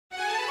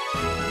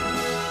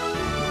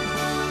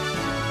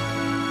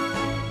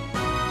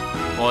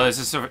Well, this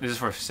is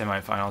for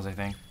semifinals, I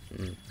think.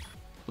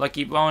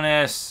 Lucky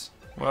bonus.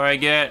 What do I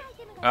get?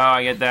 Oh,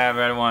 I get that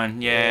red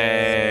one.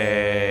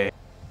 Yay!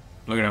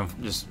 Look at him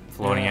just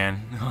floating in.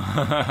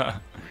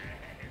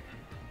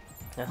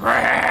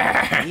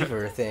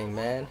 Beaver thing,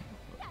 man.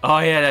 Oh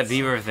yeah, that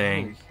beaver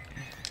thing.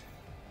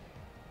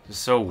 It's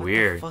so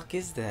weird. What the fuck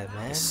is that,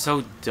 man? It's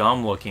so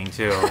dumb looking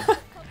too.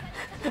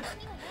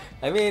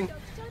 I mean,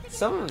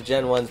 some of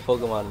Gen 1's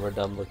Pokemon were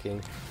dumb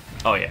looking.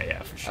 Oh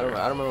yeah, for sure.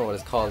 I don't remember what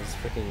it's called. It's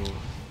freaking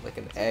like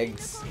an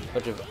eggs,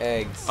 bunch of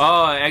eggs.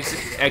 Oh,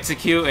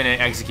 execute and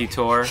an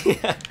executor.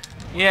 Yeah.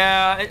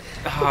 Yeah.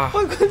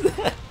 What was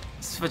that?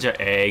 It's a bunch of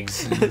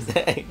eggs. It's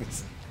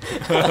eggs.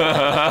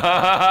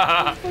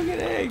 Fucking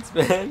eggs,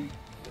 man.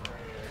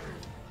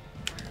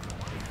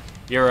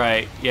 You're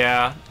right.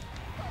 Yeah.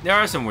 There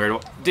are some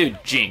weird. Dude,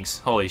 Jinx.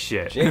 Holy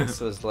shit. Jinx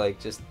was like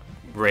just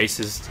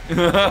racist.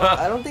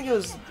 I don't think it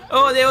was.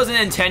 Oh, it wasn't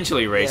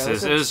intentionally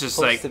racist. Yeah, it was just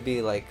supposed like to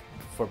be like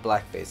for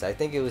blackface. I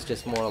think it was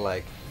just more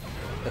like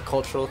a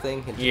cultural thing.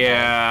 In Japan.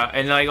 Yeah,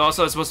 and like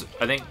also it's supposed to,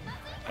 I think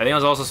it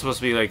was also supposed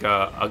to be like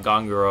a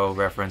Ganguro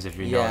reference, if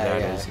you know what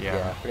that is.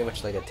 Yeah, pretty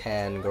much like a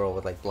tan girl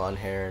with like blonde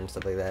hair and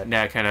stuff like that.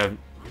 That kind of,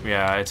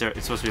 yeah, it's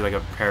supposed to be like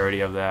a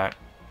parody of that.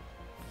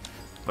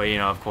 But you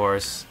know, of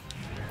course,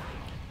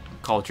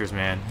 cultures,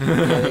 man.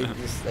 Yeah,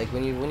 just, like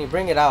when you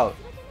bring it out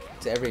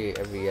to every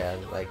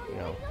like you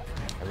know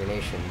every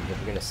nation, you're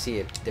gonna see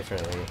it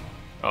differently.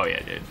 Oh yeah,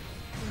 dude.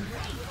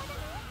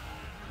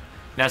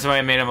 That's why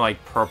I made him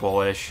like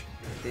purplish.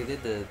 They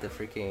did the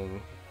freaking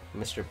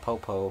Mr.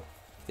 Popo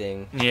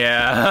thing.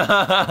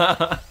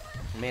 Yeah.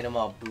 Made him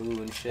all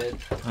blue and shit.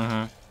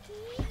 A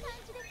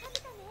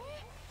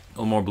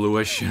little more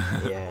bluish.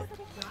 Yeah.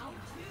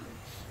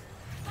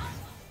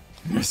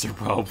 Mr.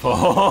 Popo.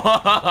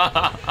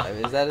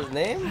 Is that his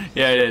name?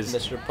 Yeah, it is.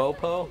 Mr.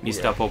 Popo?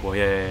 Mr. Popo,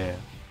 yeah.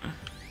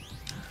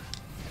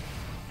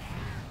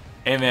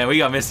 Hey man, we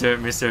got Mr.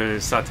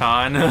 Satan.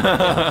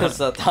 Satan.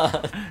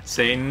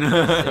 Satan.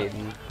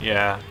 Satan.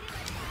 Yeah.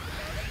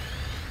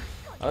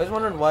 I always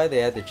wondered why they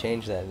had to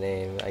change that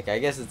name. Like, I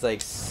guess it's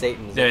like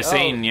Satan's. Yeah, like,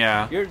 Satan,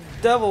 yeah. You're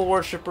devil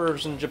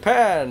worshippers in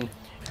Japan.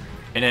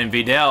 And then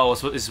Videl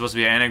is supposed to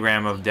be an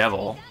anagram of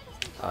devil.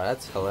 Oh,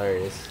 that's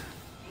hilarious.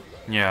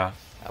 Yeah.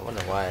 I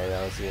wonder why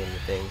that was even the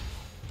thing.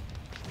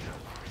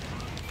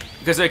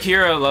 Because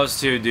Akira loves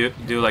to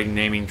do like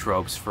naming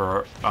tropes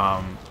for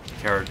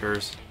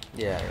characters.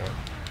 Yeah.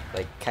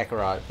 Like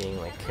Kakarot being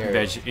like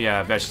carrot.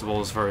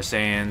 Vegetables for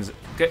Saiyans.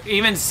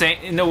 Even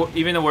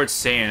the word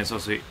Saiyan is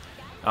supposed to be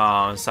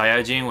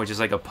Saiyajin, which is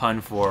like a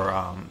pun for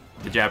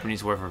the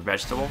Japanese word for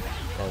vegetable.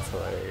 That's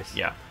hilarious.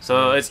 Yeah.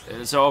 So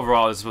so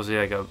overall it's supposed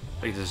to be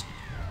like this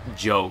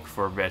joke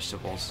for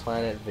vegetables.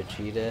 Planet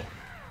Vegeta.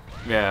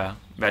 Yeah.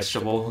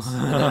 Vegetables.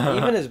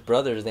 Even his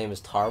brother's name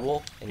is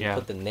Tarble, and you Yeah.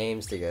 put the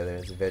names together,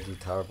 it's Veggie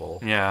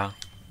Tarble. Yeah.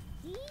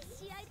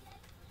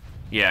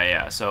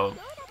 Yeah. So.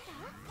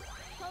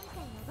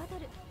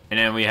 And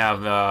then we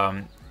have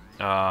the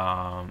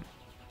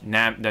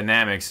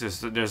Namix.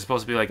 There's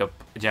supposed to be like a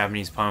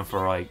Japanese pun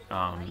for like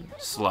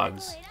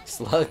slugs.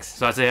 Slugs.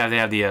 So that's they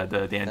have the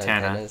antenna.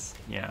 Antennas.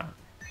 Yeah.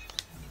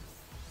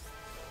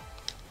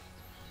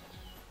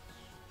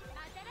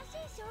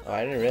 Oh,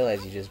 I didn't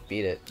realize you just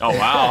beat it. Oh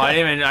wow! I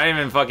didn't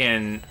even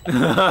fucking.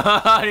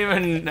 I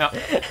didn't even know.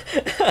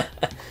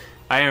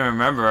 I didn't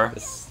remember. The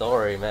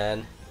story,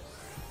 man.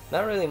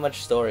 Not really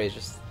much story. It's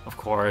just. Of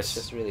course.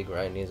 It's just really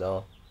grindy is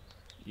all.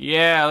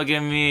 Yeah, look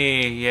at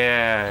me.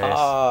 Yes.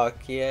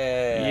 Fuck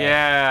yeah.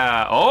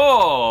 Yeah.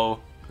 Oh.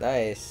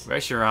 Nice.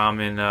 Reshiram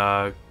in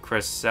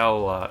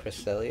Cresselia?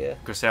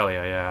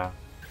 Cresselia, yeah.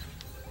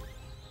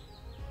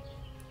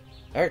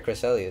 I heard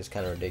Cresselia is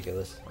kind of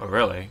ridiculous. Oh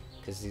really?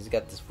 Because he's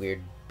got this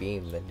weird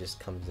beam that just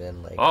comes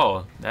in like.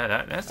 Oh,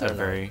 that's a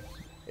very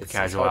it's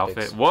casual Harpix.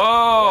 outfit.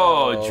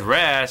 Whoa, Whoa.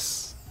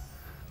 Dress.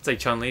 It's like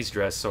Chun-Li's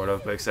dress, sort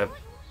of, except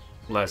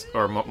less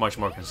or much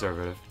more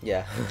conservative.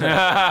 Yeah. It's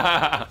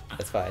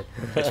That's fine.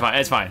 fine. It's fine.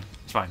 It's fine.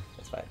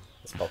 It's fine.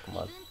 It's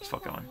Pokemon. It's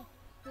Pokemon.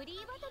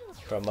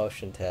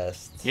 Promotion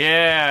test.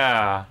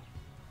 Yeah.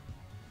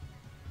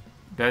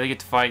 Do I get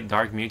to fight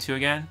Dark Mewtwo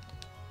again?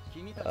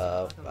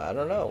 I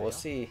don't know. We'll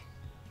see.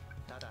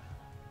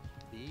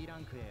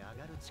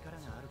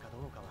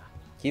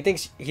 He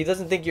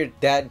doesn't think you're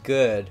that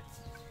good.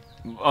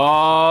 Oh,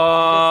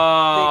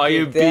 are you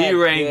you're that B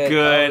rank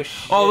good? good.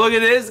 Oh, look at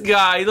this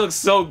guy. He looks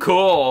so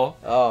cool.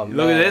 Oh man.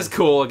 Look at this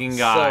cool looking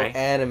guy. So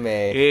anime.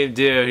 Hey,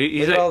 dude,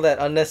 he's Look like, at all that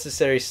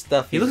unnecessary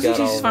stuff. he looks like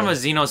he's from a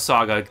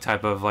Xenosaga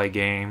type of like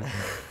game.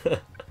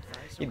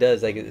 He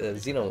does like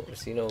Xenoblade.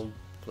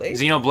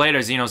 Xenoblade or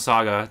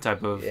Xenosaga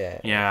type of.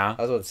 Yeah. Yeah.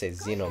 I was about to say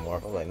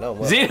Xenomorph. I'm like, no.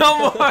 What?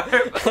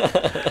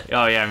 Xenomorph.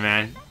 Oh yeah,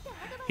 man.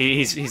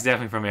 He's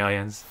definitely from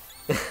Aliens.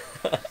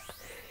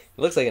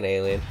 Looks like an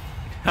alien.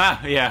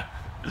 Ha, yeah.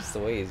 Just the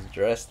way he's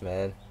dressed,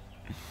 man.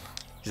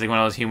 He's like one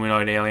of those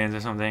humanoid aliens or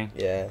something.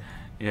 Yeah.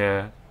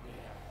 Yeah.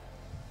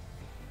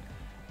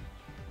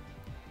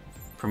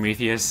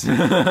 Prometheus. Oh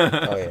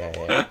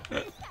yeah.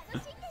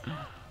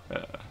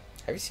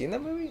 Have Have you seen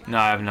that movie? No,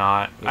 I have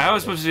not. Yeah, I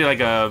was supposed to be like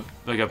a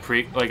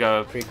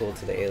prequel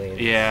to the Aliens.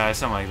 Yeah,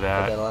 something like But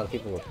that. then a lot of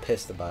people were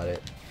pissed about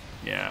it.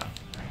 Yeah.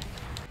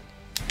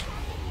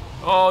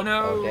 Oh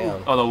no! Oh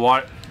damn! Oh,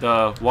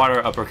 the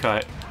water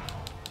uppercut.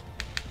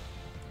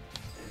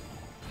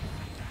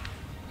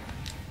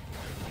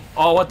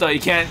 Oh, what the? You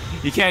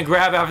can't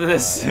grab after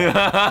this. Oh,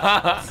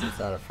 yeah. It's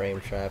not a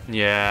frame trap.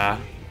 Yeah.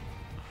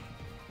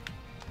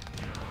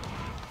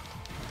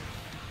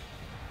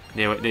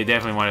 They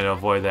definitely wanted to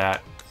avoid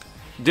that.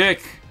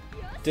 Dick.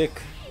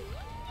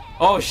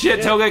 Oh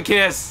shit! Toga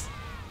kiss.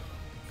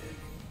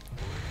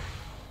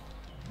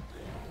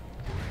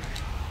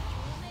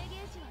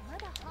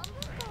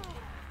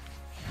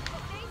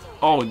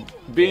 Oh,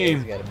 beam.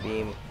 He's got a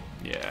beam.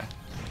 Yeah.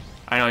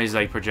 I know he's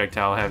like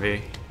projectile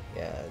heavy.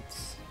 Yeah,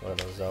 it's one of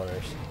those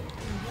zoners.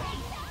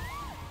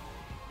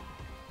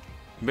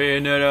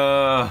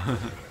 Bayonetta.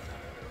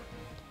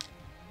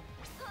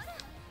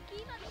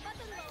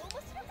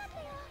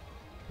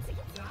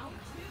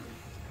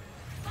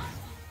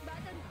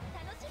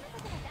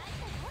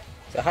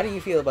 So how do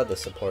you feel about the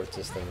support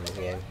system in this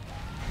game?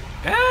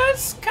 Yeah,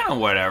 it's kind of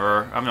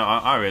whatever.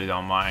 I really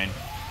don't mind.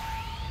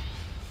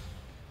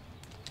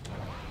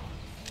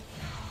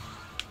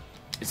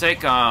 It's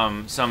like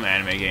some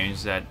anime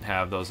games that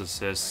have those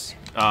assists.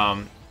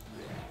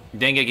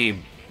 Dengeki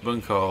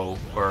Bunko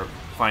or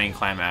Fighting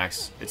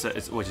Climax. Which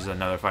is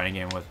another fighting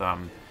game with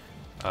sort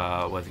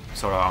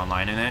of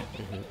online in it,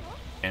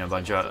 and a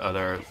bunch of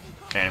other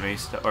anime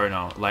stuff or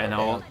no light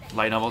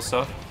novel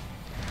stuff.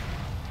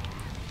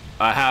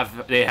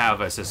 They have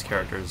assist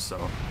characters,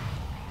 so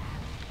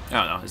I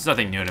don't know. It's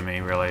nothing new to me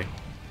really.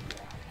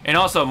 And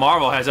also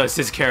Marvel has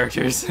assist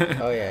characters.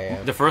 Oh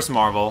yeah. The first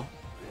Marvel,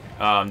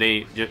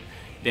 you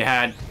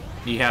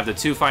have the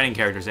 2 fighting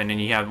characters and then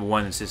you have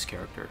 1 assist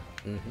character.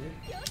 And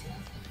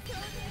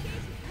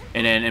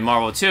then in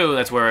Marvel 2,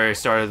 that's where I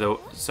started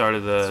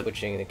the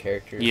switching the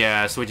characters.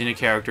 Yeah, switching the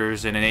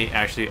characters, and then they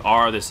actually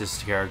are the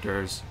assist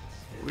characters,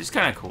 which is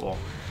kind of cool.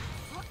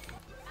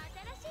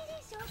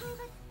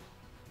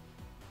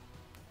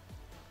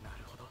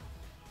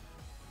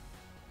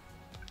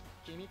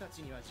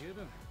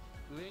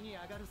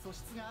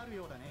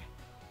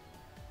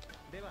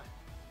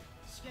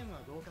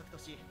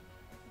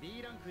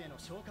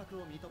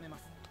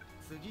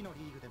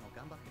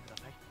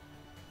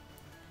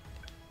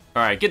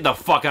 Alright, get the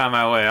fuck out of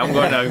my way. I'm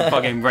going to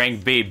fucking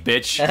rank B,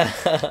 bitch.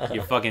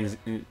 You fucking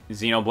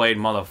Xenoblade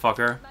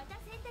motherfucker.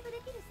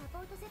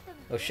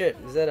 Oh shit,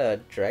 is that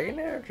a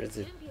Dragonair? Or is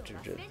it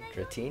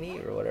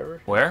Dratini or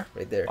whatever? Where?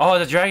 Right there. Oh,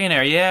 the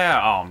Dragonair,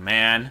 yeah. Oh,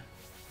 man.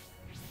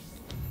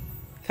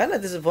 Kind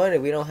of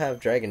disappointed we don't have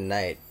Dragon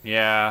Knight.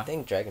 Yeah. I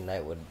think Dragon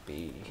Knight would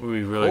be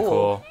really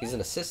cool. He's an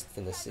assist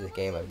in this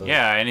game, I believe.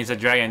 Yeah, and he's a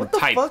dragon what the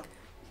type. Fuck?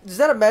 Is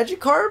that a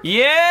Magikarp?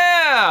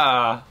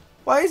 Yeah!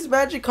 Why is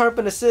Magikarp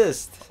an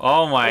assist?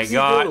 Oh my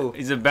god. He do?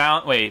 He's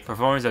about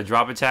performs a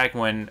drop attack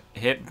when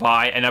hit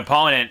by an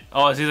opponent.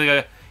 Oh, so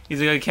he's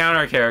like a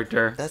counter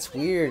character. That's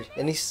weird.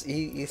 And he's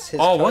his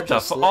Oh, what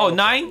the fuck? Oh,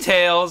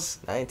 Ninetales.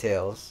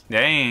 Ninetales.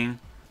 Dang.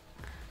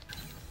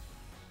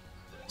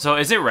 So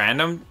is it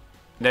random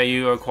that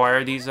you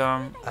acquire these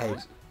I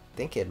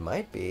think it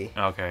might be.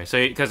 Okay. So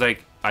because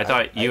like I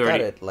thought you I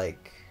already thought it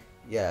like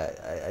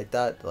I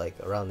thought like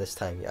around this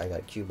time I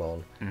got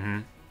Cubone.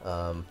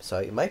 So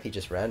it might be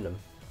just random.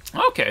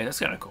 Okay, that's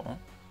kind of cool.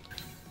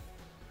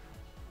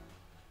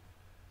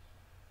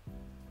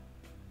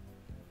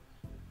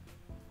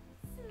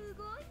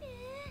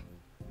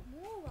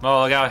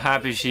 Oh, look how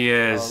happy she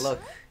is. Oh,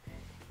 look.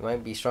 You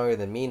might be stronger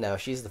than me now.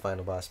 She's the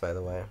final boss, by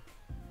the way.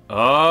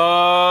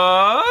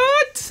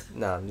 What?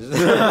 No, I'm just...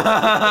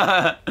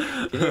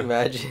 Can you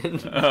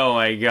imagine? Oh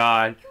my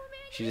god.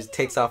 She just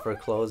takes off her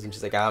clothes and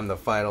she's like, I'm the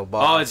final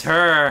boss. Oh, it's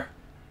her.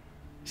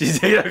 She's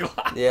taking her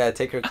clothes. Yeah,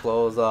 take her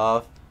clothes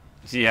off.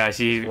 Yeah,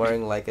 she's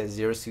wearing like a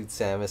Zero Suit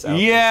Samus outfit.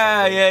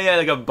 Yeah,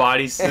 like a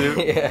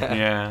bodysuit.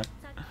 Yeah.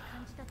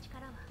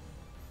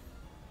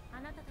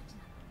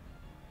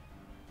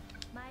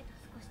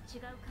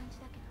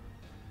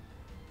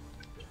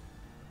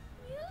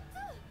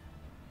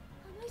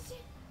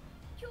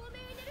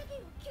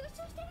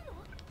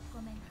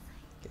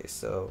 Okay,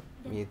 so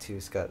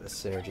Mewtwo's got a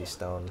Synergy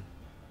Stone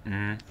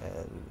and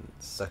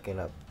sucking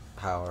up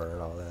power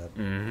and all that.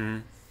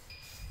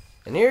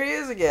 And here he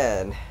is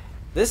again.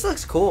 This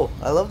looks cool.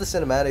 I love the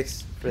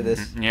cinematics for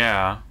this.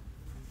 Yeah.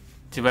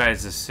 Too bad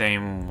it's the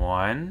same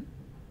one.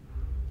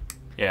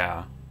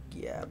 Yeah.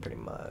 Yeah, pretty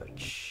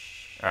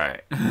much.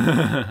 Alright.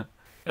 It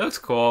looks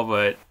cool,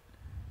 but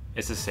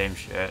it's the same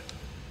shit.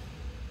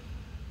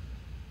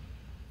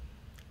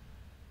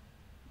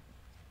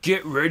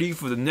 Get ready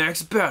for the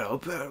next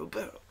battle.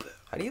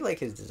 How do you like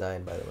his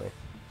design, by the way?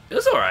 It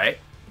was alright.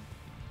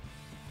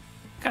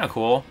 Kind of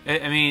cool.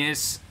 I mean,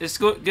 it's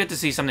good to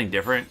see something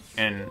different,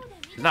 and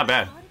it's not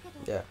bad.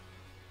 Yeah.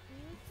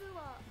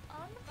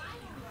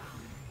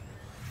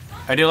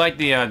 I do like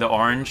the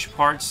orange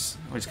parts,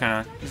 which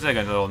kind of is like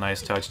a little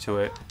nice touch to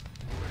it.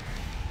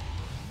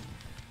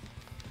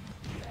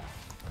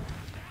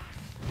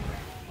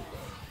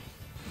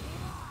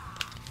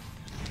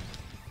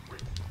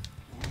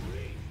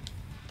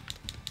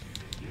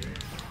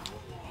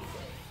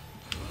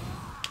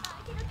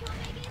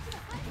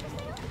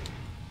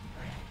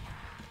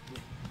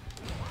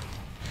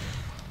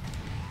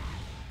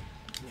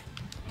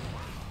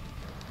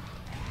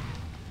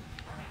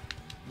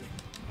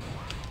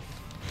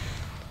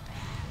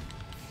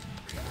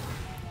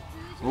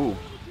 Ooh.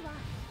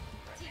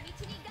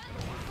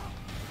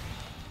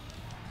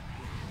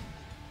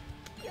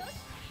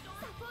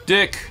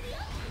 Dick.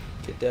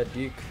 Get that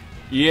dick.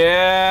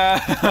 Yeah.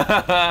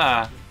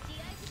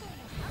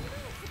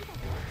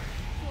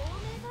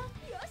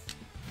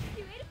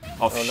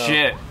 Oh, no.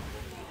 shit.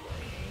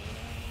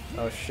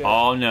 Oh shit.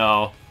 Oh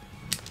no.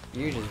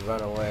 You just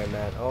run away,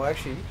 man. Oh,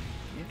 actually,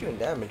 you're doing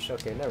damage.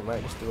 Okay, never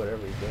mind. Just do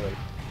whatever you're doing.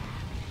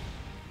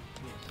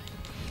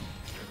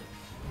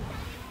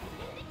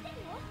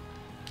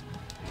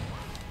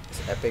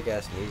 This epic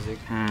ass music.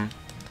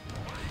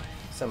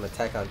 Some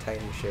Attack on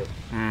Titan shit.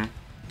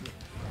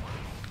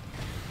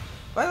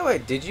 By the way,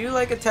 did you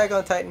like Attack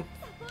on Titan?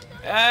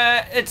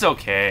 It's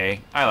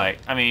okay.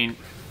 I mean,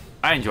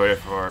 I enjoyed it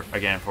for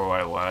what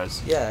it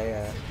was.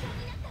 Yeah.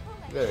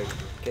 You better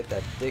get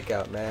that dick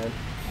out, man.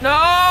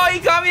 No, he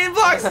got me in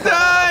block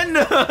stun!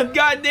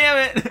 God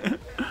damn it!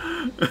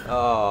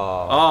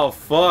 Oh. Oh,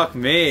 fuck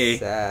me.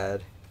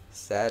 Sad.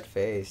 Sad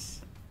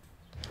face.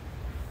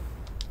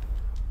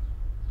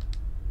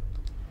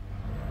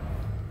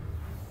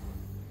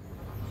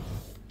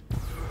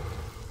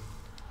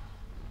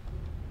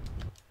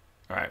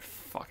 Alright,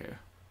 fuck you.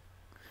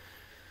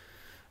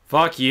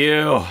 Fuck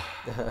you!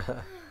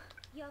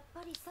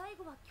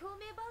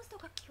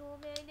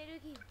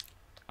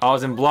 I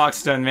was in block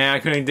stun, man. I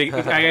couldn't take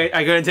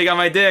out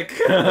my dick.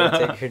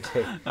 Take your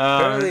dick.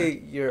 Apparently,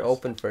 you're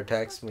open for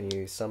attacks when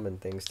you summon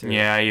things too.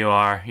 Yeah, you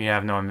are. You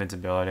have no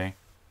invincibility.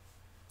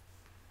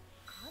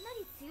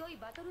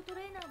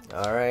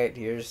 Alright,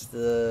 here's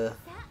the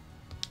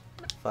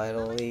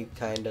final league,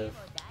 kind of.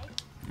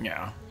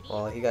 Yeah.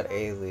 Well, you got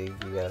A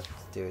league, you got to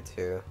do it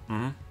too.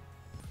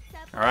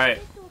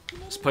 Alright.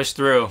 Let's push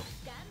through.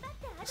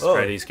 Let's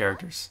try these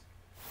characters.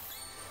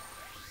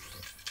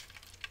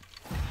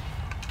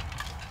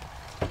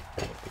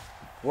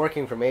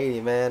 Working from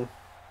 80, man.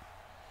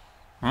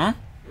 Huh?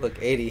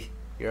 Look, 80.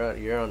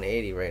 You're on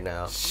 80 right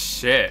now.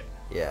 Shit.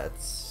 Yeah,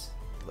 it's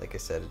like I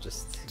said, it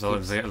just It's a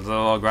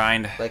little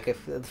grind. like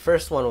if the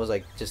first one was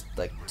like just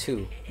like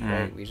 2,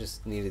 right? We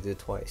just need to do it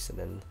twice, and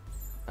then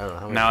I don't know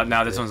how many.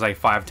 Now this one's like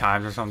 5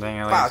 times or something.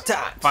 At 5 least.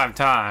 times. 5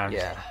 times.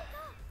 Yeah.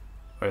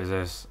 What is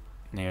this?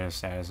 Negative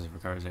status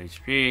recovers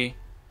HP.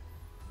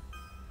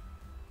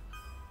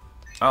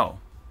 Oh.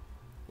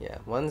 Yeah,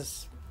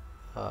 one's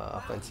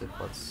offensive,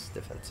 one's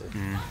defensive.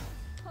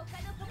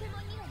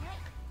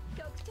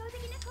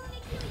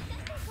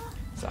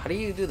 So how do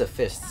you do the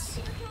fists?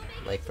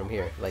 Like from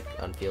here, like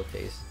on field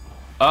phase?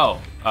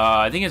 Oh,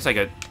 I think it's like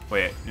a...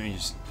 Wait, let me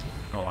just...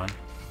 Hold on.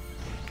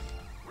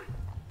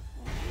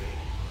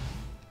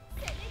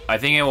 I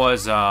think it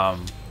was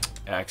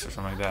X or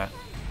something like that.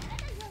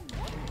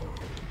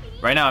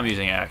 Right now I'm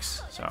using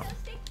X, so...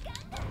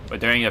 But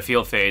during the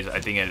field phase,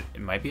 I think it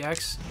might be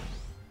X.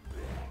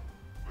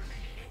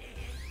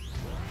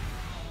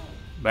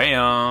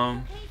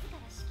 Bam!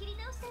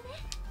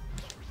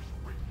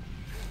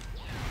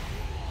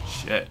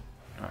 Shit.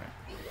 Alright.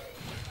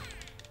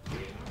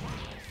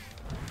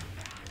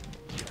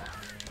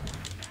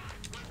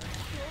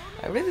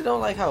 I really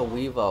don't like how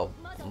Weavile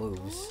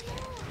moves.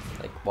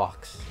 Like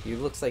walks. He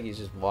looks like he's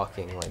just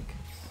walking like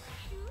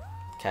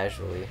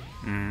casually.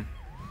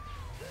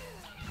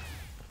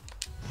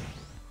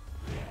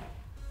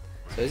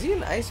 So is he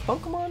an ice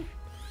Pokemon?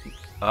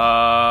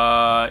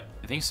 I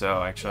think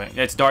so, actually.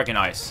 It's dark and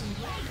ice.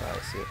 Oh, I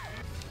see.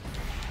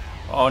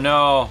 Oh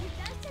no!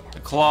 The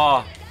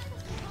claw!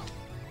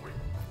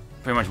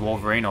 Pretty much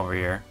Wolverine over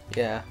here.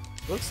 Yeah.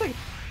 Looks like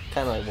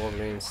kind of like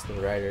Wolverine's the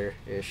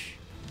Rider-ish.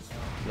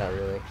 Not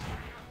really.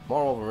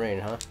 More Wolverine,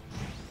 huh?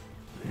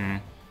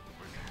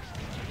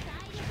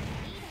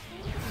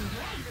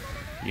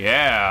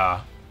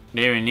 Yeah!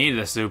 Didn't even need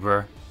the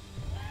super.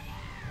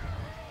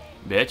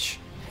 Bitch.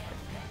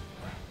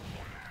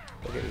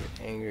 Look at his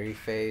angry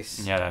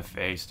face. Yeah, that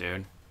face,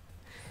 dude.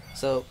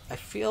 So, I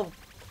feel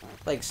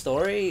like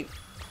story...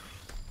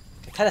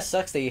 It kind of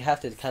sucks that you have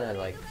to kind of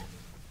like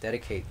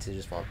dedicate to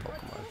just one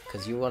Pokemon.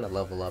 Because you want to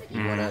level up.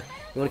 You want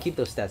to keep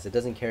those stats. It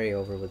doesn't carry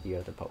over with the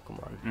other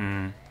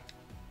Pokemon.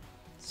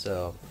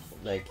 So,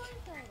 like...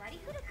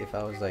 If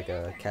I was like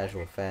a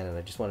casual fan and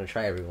I just want to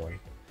try everyone,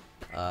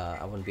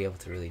 I wouldn't be able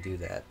to really do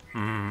that.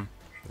 Yeah.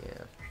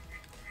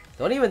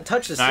 Don't even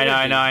touch the synergy.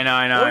 I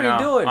know. What are you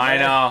doing,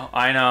 man?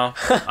 I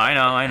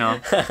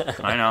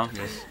know.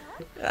 Just...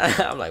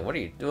 I'm like, what are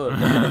you doing,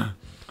 man?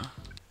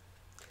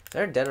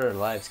 They're Dead or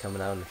Alive's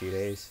coming out in a few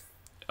days.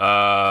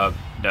 The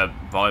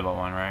volleyball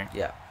one, right?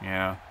 Yeah.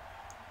 Yeah.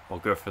 Well,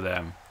 good for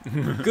them.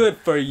 Good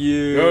for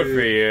you. Good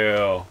for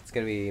you. It's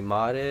gonna be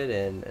modded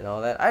and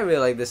all that. I really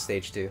like this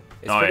stage too.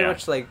 It's pretty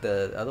much like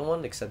the other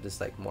one, except it's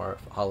like more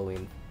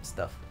Halloween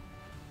stuff.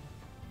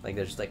 Like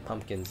there's like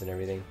pumpkins and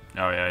everything.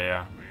 Oh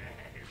yeah.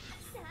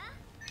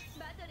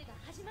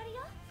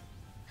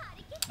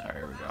 Alright,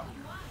 here we go.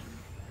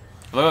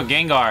 Look at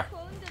Gengar.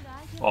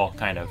 Well,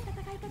 kind of.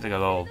 It's like a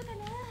little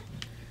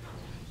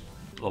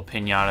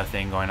pinata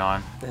thing going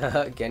on.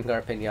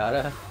 Gengar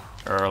pinata.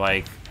 Or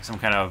like some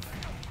kind of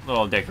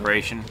little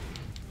decoration.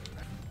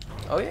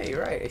 Oh yeah,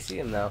 you're right. I see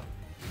him now.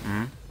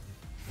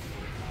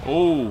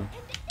 Oh,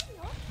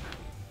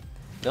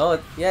 No,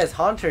 yeah, it's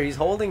Haunter. He's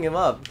holding him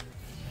up.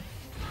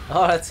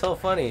 Oh, that's so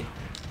funny.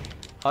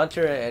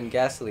 Haunter and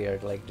Ghastly are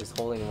like just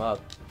holding him up.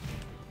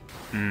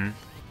 Hmm.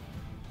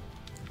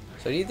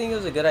 So do you think it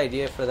was a good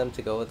idea for them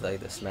to go with like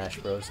the Smash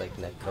Bros like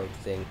netcode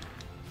thing?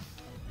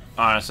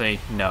 Honestly,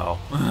 no.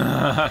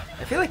 I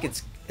feel like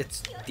it's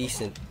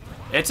decent.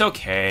 It's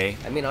okay.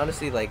 I mean,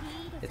 honestly, like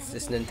it's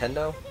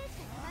Nintendo,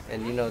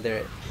 and you know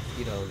their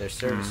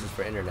services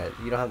for internet.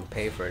 You don't have to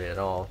pay for it at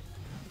all.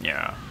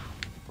 Yeah.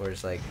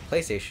 Whereas like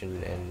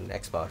PlayStation and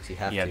Xbox, you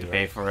have to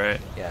pay for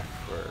it. Yeah,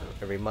 for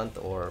every month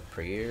or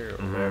per year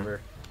or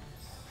whatever.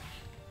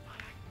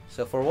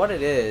 So for what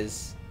it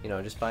is, you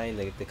know, just buying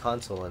the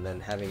console and then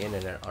having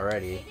internet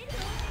already,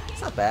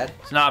 it's not bad.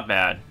 It's not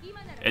bad.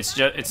 It's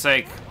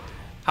like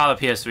how the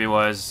PS3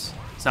 was.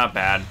 It's not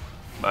bad,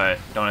 but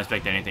don't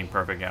expect anything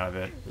perfect out of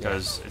it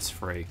because it's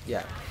free.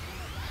 Yeah.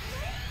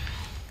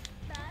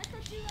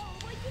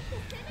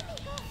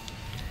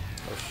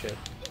 Oh shit.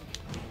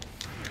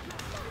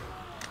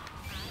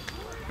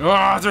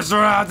 Oh, there's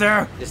someone out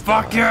there! Just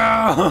Fuck you!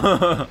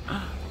 The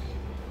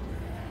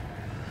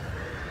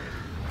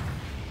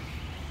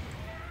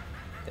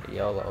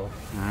YOLO.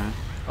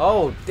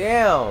 Oh,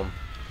 damn!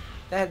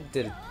 That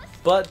did a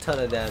butt ton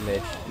of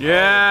damage.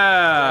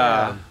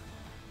 Yeah!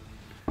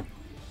 Oh,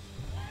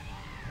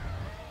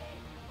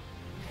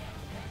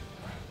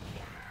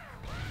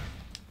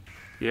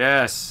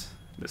 Yes!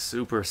 The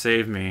super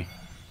saved me.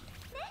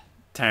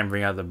 Time to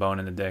bring out the bone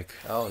in the dick.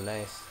 oh,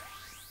 nice.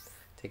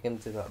 Take him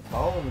to the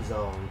bone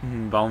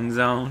zone. Bone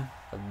zone.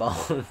 The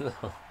bone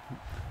zone.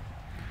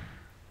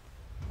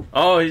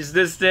 Oh, it's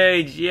this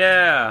stage,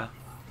 yeah!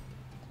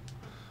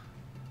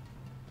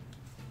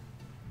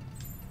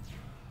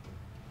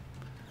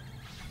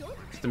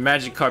 It's the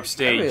Magic Carp I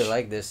stage. really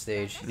like this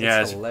stage. It's Yeah,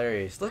 it's-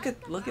 hilarious. Look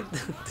at Look at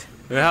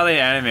how they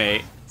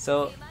animate.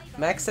 So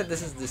Max said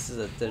there's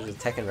a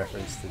Tekken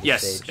reference to this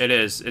Yes, stage. it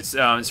is. It's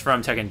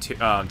from Tekken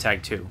 2,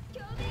 Tag 2.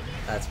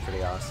 That's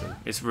pretty awesome.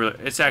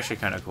 It's actually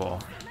kind of cool.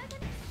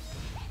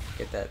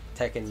 Get that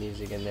Tekken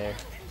music in there.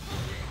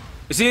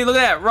 You see, look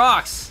at that,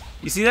 rocks.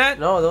 You see that?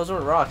 No, those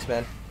weren't rocks,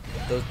 man.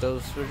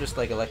 Those were just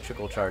like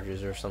electrical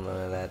charges or something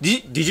like that.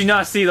 Did you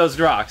not see those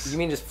rocks? You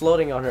mean just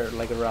floating on her,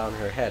 like around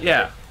her head?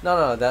 Yeah. Right?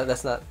 No,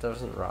 that's not.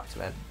 Those aren't rocks,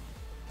 man.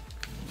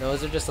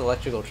 Those are just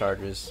electrical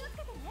charges.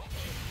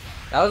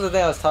 That was the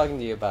thing I was talking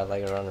to you about,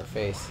 like around her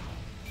face.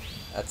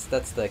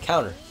 That's the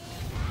counter.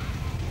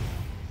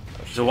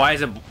 Oh, So why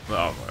is it?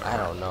 Oh, I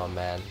don't know,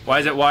 man. Why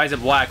is it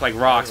black like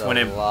rocks There's when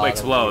a it lot of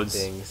explodes?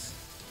 weird things.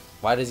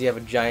 Why does he have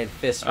a giant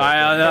fist?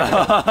 I don't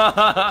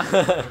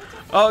know.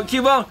 Oh,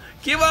 Cubone!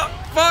 Cubone!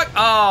 Fuck!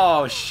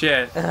 Oh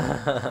shit!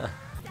 Damn,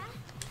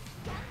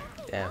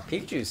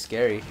 Pikachu's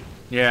scary.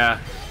 Yeah,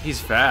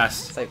 he's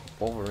fast. It's like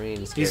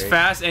Wolverine. Scary. He's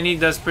fast and he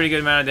does pretty good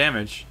amount of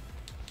damage.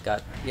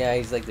 Yeah,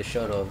 he's like the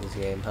Shoto of this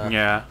game, huh?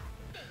 Yeah.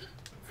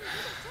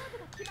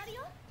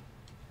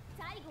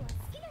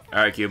 All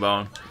right,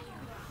 Cubone.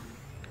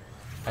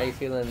 How you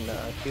feeling,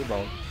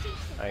 Cubone?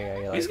 Are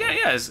you like He's got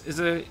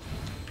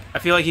I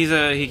feel like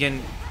he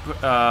can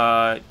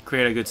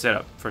create a good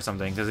setup for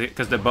something because It's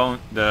like a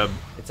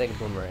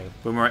boomerang.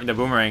 the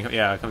boomerang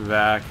comes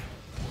back.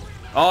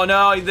 Oh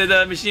no, he did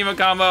the Mishima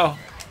combo.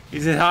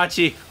 He's in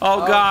Hachi.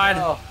 Oh god.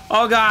 No.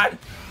 Oh god.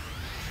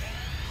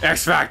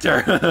 X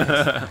Factor.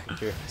 Factor.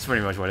 That's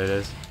pretty much what it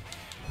is.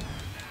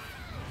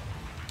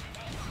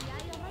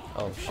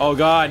 Oh shit. Oh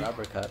god.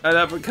 Uppercut. An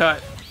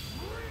uppercut.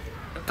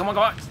 Come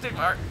on. Stick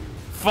hard.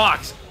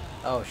 Fox.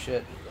 Oh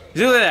shit.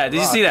 Look at that.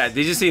 Did you see Rocks. that?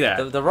 Did you see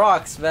that? The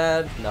rocks,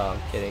 man. No,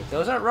 I'm kidding.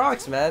 Those aren't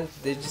rocks, man.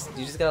 You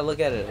just gotta look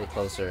at it a little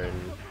closer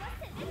and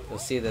you'll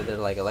see that they're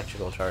like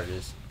electrical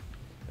charges.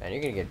 Man,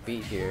 you're gonna get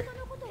beat here.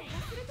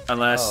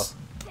 Unless.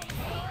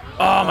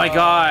 Oh my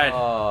god.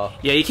 Oh.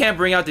 Yeah, you can't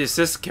bring out the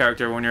assist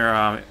character when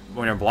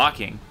you're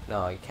blocking.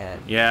 No, you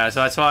can't. Yeah,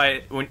 so that's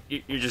why when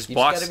you just You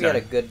block. just gotta be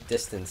at a good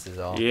distance, is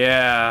all.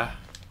 Yeah.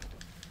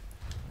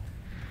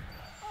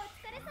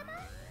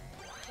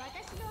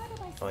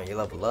 Oh, you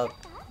level up.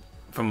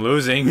 From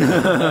losing.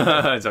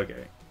 It's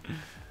okay.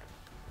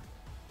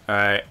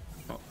 Alright.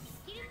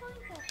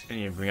 I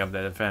need to bring up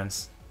that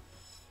defense.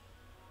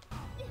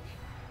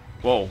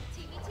 Whoa.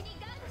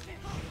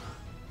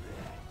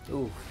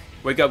 Ooh.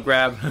 Wake up,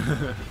 grab.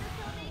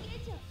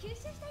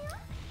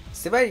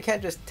 It's too bad you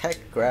can't just tech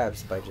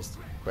grabs by just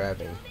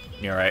grabbing.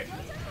 You're right.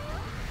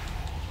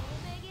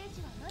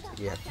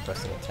 You have to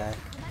press an attack.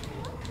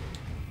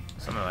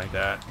 Something like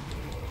that.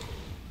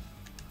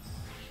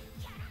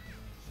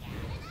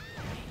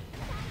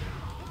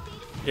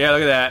 Yeah,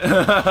 look at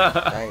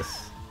that.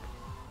 Nice.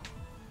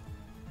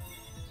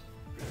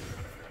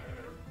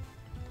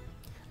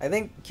 I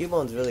think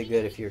Cubone's really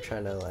good if you're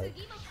trying to like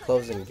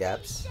close in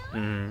gaps.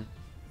 Mm-hmm.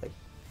 Like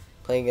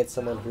playing against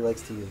someone who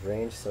likes to use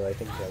range, so I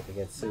think like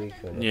against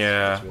Suicune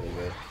it's really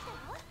good.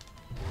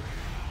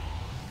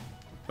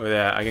 Look at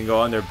that. I can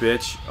go under,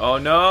 bitch. Oh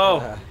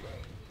no!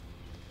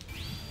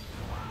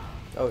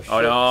 Oh shit,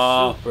 Oh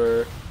no!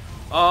 super.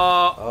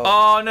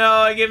 Oh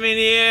no! Get me in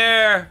the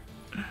air!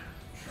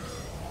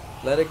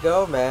 Let it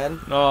go, man.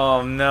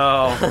 Oh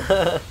no!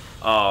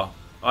 Oh,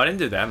 Oh, I didn't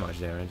do that much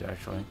damage,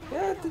 actually.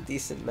 Yeah, it's a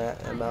decent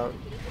amount.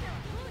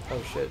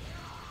 Oh shit.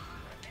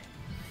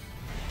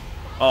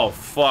 Oh,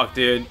 fuck,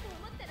 dude.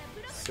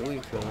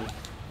 Suicune.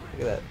 Look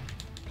at that.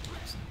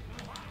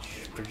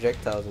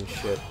 Projectiles and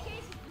shit.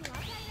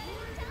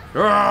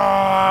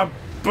 Ah,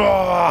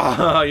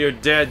 bah, you're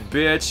dead,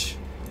 bitch.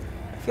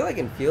 I feel like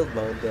in field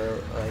mode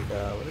though, like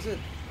what is it?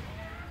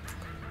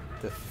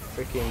 The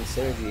freaking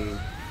synergy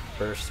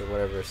burst or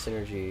whatever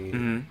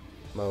synergy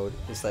mode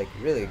is like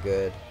really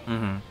good.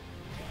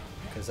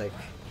 Cause like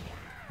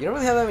you don't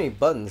really have that many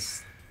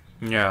buttons.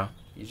 Yeah.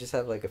 You just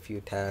have like a few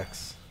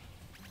attacks.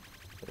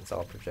 It's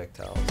all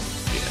projectiles.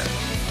 Yeah.